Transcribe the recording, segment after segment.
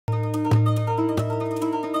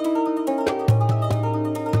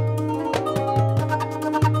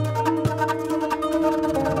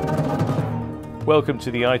Welcome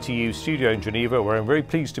to the ITU studio in Geneva, where I'm very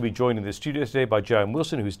pleased to be joined in the studio today by Joanne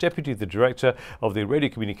Wilson, who is Deputy the Director of the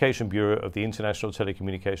Radiocommunication Bureau of the International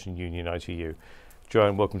Telecommunication Union, ITU.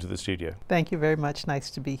 Joanne, welcome to the studio. Thank you very much. Nice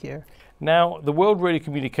to be here. Now, the World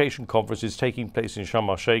Radiocommunication Conference is taking place in Sharm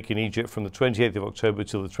el-Sheikh in Egypt from the 28th of October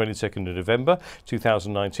till the 22nd of November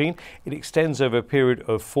 2019. It extends over a period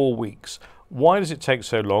of 4 weeks. Why does it take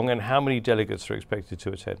so long, and how many delegates are expected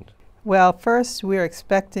to attend? Well, first, we're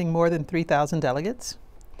expecting more than 3,000 delegates.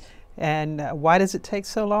 And why does it take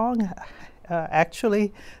so long?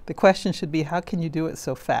 Actually, the question should be, how can you do it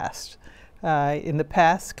so fast? In the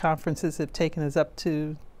past, conferences have taken us up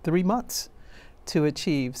to 3 months to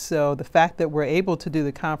achieve. So the fact that we're able to do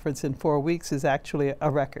the conference in 4 weeks is actually a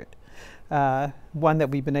record. One that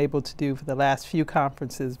we've been able to do for the last few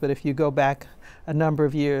conferences. But if you go back a number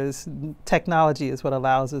of years, technology is what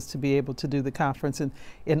allows us to be able to do the conference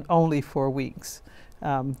in only 4 weeks.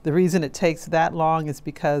 The reason it takes that long is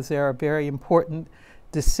because there are very important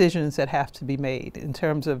decisions that have to be made in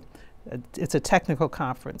terms of, it's a technical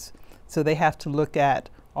conference. So they have to look at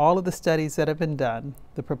all of the studies that have been done,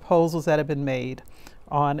 the proposals that have been made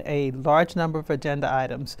on a large number of agenda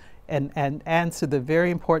items, and answer the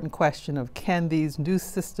very important question of, can these new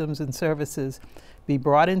systems and services be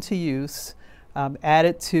brought into use,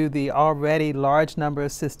 added to the already large number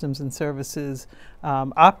of systems and services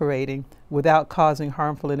operating without causing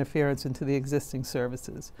harmful interference into the existing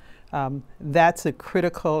services. That's a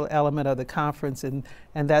critical element of the conference, and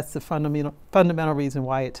that's the fundamental reason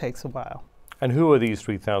why it takes a while. And who are these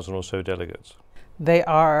 3,000 or so delegates? They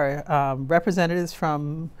are representatives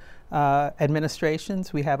from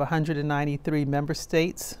administrations. We have 193 member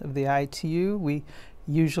states of the ITU. We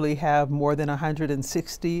usually have more than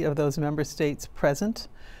 160 of those member states present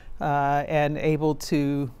and able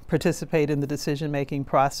to participate in the decision-making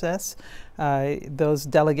process. Those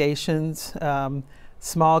delegations,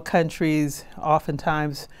 small countries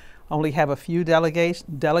oftentimes only have a few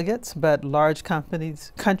delegates, but large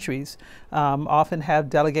countries often have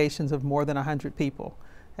delegations of more than 100 people.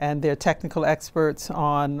 And they're technical experts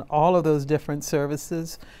on all of those different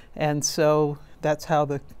services. And so that's how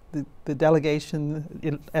the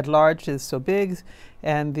delegation at large is so big,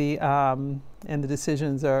 and the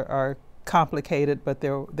decisions are complicated, but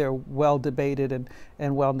they're well debated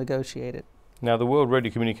and well negotiated. Now, the World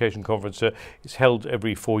Radiocommunication Conference is held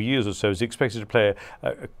every 4 years or so. It's expected to play,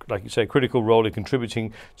 like you say, a critical role in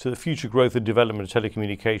contributing to the future growth and development of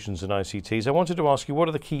telecommunications and ICTs. I wanted to ask you, what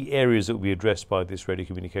are the key areas that will be addressed by this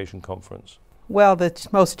Radiocommunication Conference? Well, the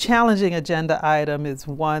most challenging agenda item is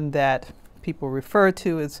one that people refer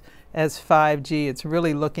to as 5G. It's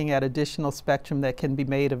really looking at additional spectrum that can be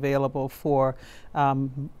made available for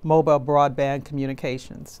mobile broadband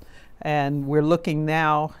communications. And we're looking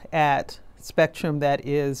now at spectrum that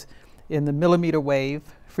is in the millimeter wave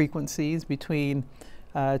frequencies between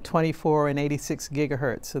 24 and 86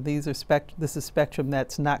 gigahertz. So this is spectrum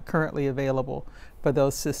that's not currently available for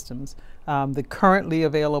those systems. The currently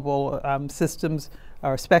available systems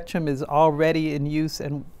or spectrum is already in use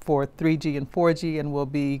and for 3G and 4G, and will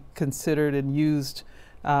be considered and used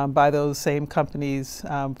by those same companies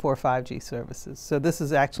for 5G services. So this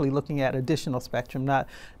is actually looking at additional spectrum,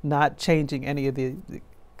 not changing any of the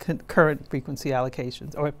current frequency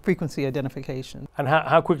allocations or frequency identification. And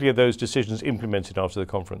how quickly are those decisions implemented after the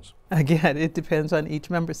conference? Again, it depends on each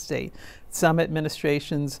member state. Some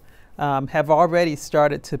administrations have already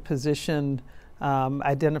started to position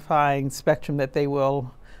identifying spectrum that they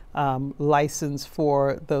will license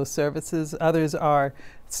for those services. Others are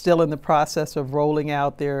still in the process of rolling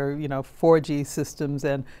out their 4G systems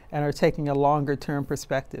and are taking a longer term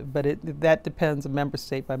perspective. But that depends on member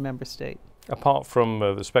state by member state. Apart from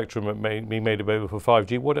the spectrum that may be made available for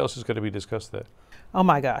 5G, what else is going to be discussed there? Oh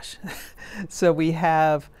my gosh. So we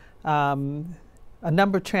have a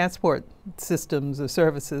number of transport systems or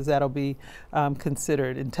services that'll be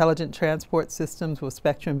considered. Intelligent transport systems, will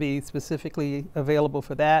spectrum be specifically available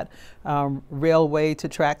for that? Railway to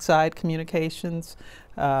trackside communications.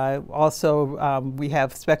 Also, we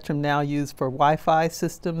have spectrum now used for Wi-Fi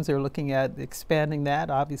systems. They're looking at expanding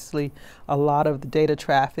that. Obviously, a lot of the data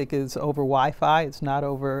traffic is over Wi-Fi. It's not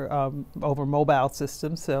over mobile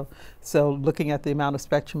systems. So looking at the amount of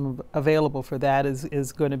spectrum available for that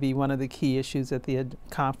is going to be one of the key issues at the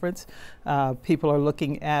conference. People are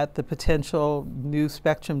looking at the potential new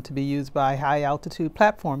spectrum to be used by high-altitude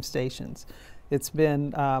platform stations. It's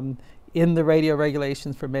been in the radio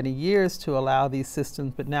regulations for many years to allow these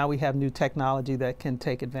systems, but now we have new technology that can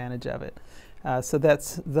take advantage of it. So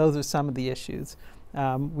those are some of the issues.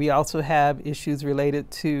 We also have issues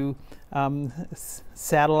related to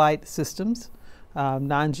satellite systems.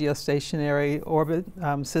 non-geostationary orbit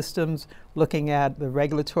systems, looking at the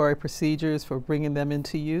regulatory procedures for bringing them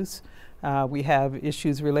into use. We have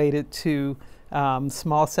issues related to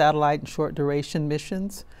small satellite and short duration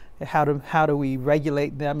missions. How do we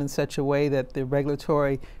regulate them in such a way that the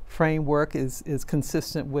regulatory framework is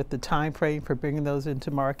consistent with the time frame for bringing those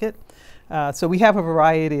into market? So we have a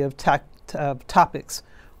variety of topics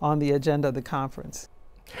on the agenda of the conference.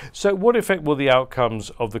 So what effect will the outcomes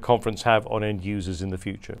of the conference have on end users in the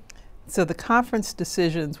future? So the conference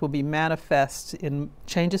decisions will be manifest in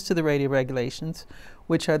changes to the radio regulations,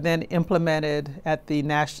 which are then implemented at the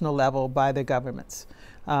national level by the governments.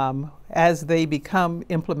 As they become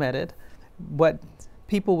implemented, what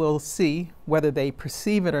people will see, whether they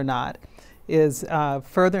perceive it or not, is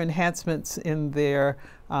further enhancements in their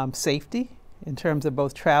safety in terms of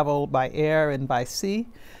both travel by air and by sea,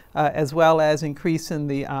 as well as increase in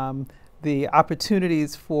the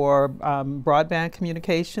opportunities for broadband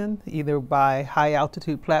communication, either by high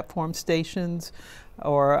altitude platform stations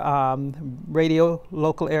or radio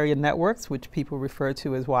local area networks, which people refer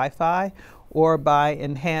to as Wi-Fi, or by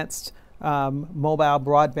enhanced mobile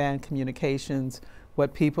broadband communications,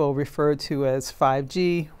 what people refer to as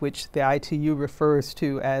 5G, which the ITU refers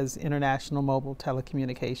to as international mobile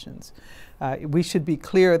telecommunications. We should be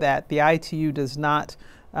clear that the ITU does not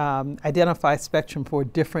identify spectrum for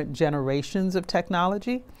different generations of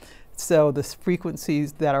technology. So the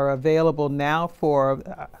frequencies that are available now for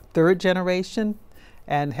third generation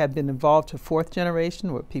and have been evolved to fourth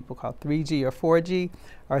generation, what people call 3G or 4G,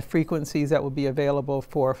 are frequencies that will be available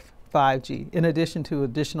for 5G, in addition to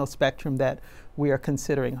additional spectrum that we are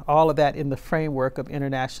considering. All of that in the framework of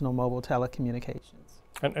international mobile telecommunications.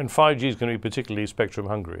 And 5G is going to be particularly spectrum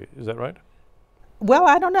hungry, is that right? Well,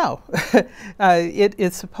 I don't know.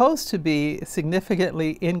 It's supposed to be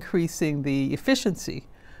significantly increasing the efficiency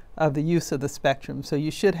of the use of the spectrum. So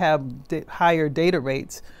you should have higher data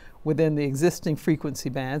rates within the existing frequency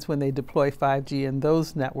bands when they deploy 5G in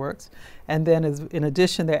those networks. And then in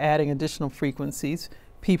addition, they're adding additional frequencies.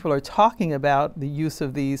 People are talking about the use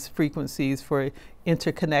of these frequencies for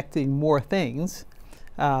interconnecting more things.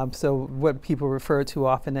 So what people refer to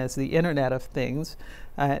often as the Internet of Things.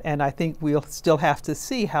 And I think we'll still have to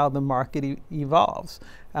see how the market evolves.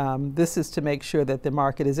 This is to make sure that the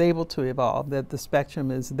market is able to evolve, that the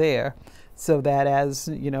spectrum is there, so that as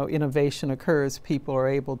innovation occurs, people are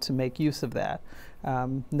able to make use of that,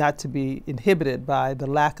 not to be inhibited by the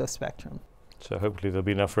lack of spectrum. So hopefully there'll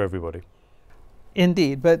be enough for everybody.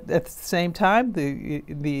 Indeed, but at the same time,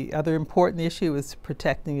 the other important issue is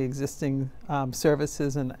protecting existing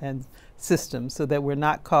services and systems so that we're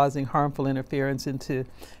not causing harmful interference into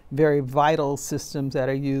very vital systems that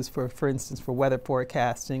are used for instance, for weather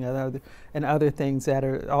forecasting and other things that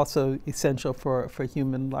are also essential for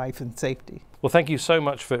human life and safety. Well, thank you so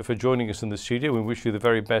much for joining us in the studio. We wish you the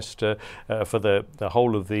very best for the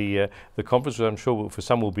whole of the conference. I'm sure for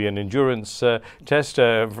some will be an endurance test.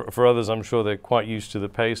 For others, I'm sure they're quite used to the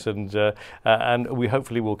pace, and we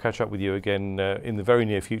hopefully will catch up with you again in the very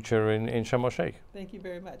near future in Sharm el Sheikh. Thank you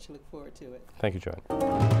very much. Look forward to it. Thank you,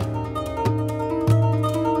 Joanne.